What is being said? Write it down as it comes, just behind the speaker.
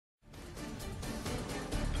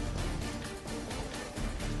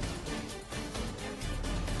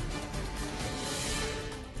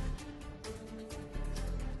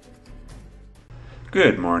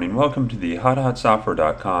Good morning. Welcome to the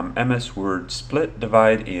hotsoftware.com MS Word split,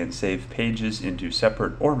 divide, and save pages into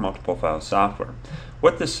separate or multiple file software.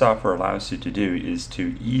 What this software allows you to do is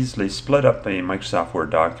to easily split up a Microsoft Word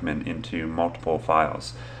document into multiple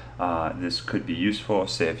files. This could be useful,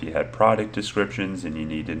 say if you had product descriptions and you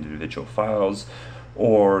need individual files,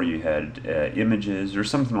 or you had images or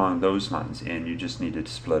something along those lines and you just needed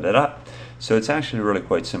to split it up. So it's actually really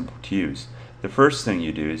quite simple to use. The first thing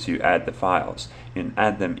you do is you add the files. You can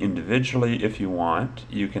add them individually if you want.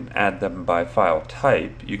 You can add them by file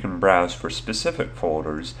type. You can browse for specific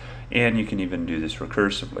folders, and you can even do this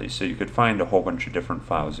recursively. So you could find a whole bunch of different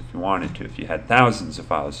files if you wanted to. If you had thousands of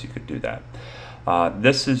files, you could do that.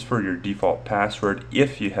 This is for your default password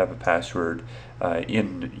if you have a password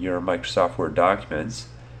in your Microsoft Word documents.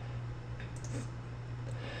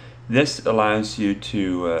 This allows you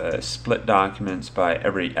to split documents by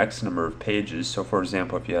every X number of pages. So for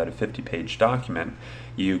example, if you had a 50-page document,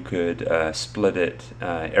 you could split it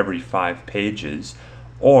every 5 pages,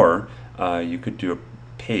 or you could do a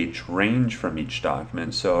page range from each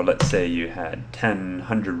document. So let's say you had 10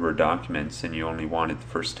 100-word documents and you only wanted the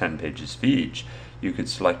first 10 pages of each. You could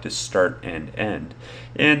select a start and end.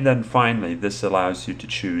 And then finally, this allows you to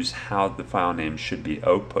choose how the file name should be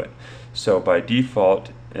output. So by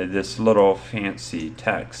default, this little fancy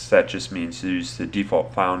text, that just means use the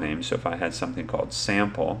default file name. So if I had something called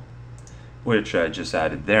sample, which I just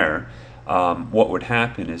added there, what would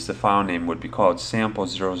happen is the file name would be called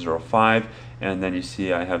sample005, and then you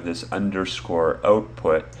see I have this underscore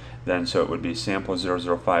output. Then so it would be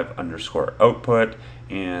sample005 underscore output,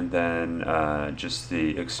 and then just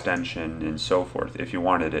the extension and so forth. If you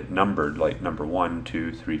wanted it numbered, like number 1,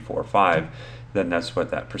 2, 3, 4, 5, then that's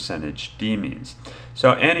what that %D means.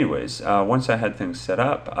 So anyways, once I had things set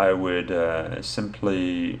up, I would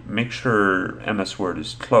simply make sure MS Word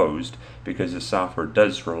is closed, because the software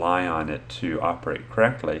does rely on it to operate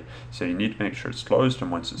correctly. So you need to make sure it's closed,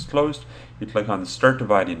 and once it's closed, you click on the Start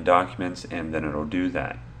Dividing Documents, and then it'll do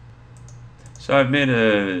that. So I've made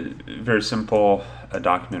a very simple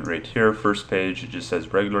document right here. First page, it just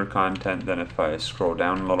says regular content. Then if I scroll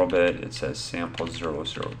down a little bit, it says sample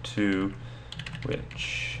 002,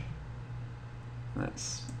 which,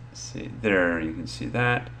 let's see, there you can see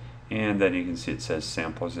that. And then you can see it says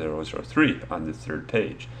sample 003 on the third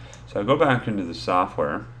page. So I go back into the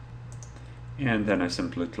software, and then I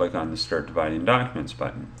simply click on the Start Dividing Documents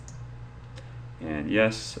button. And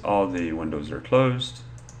yes, all the windows are closed,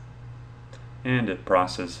 and it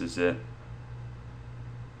processes it,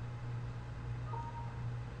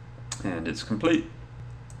 and it's complete.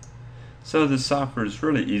 So this software is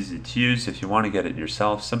really easy to use. If you want to get it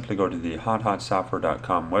yourself, simply go to the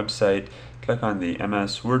hotsoftware.com website, click on the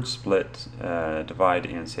MS Word Split, Divide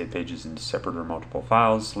and Save Pages into Separate or Multiple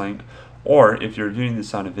Files link, or if you're viewing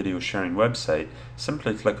this on a video sharing website,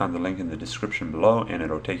 simply click on the link in the description below and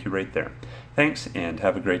it'll take you right there. Thanks, and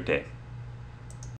have a great day.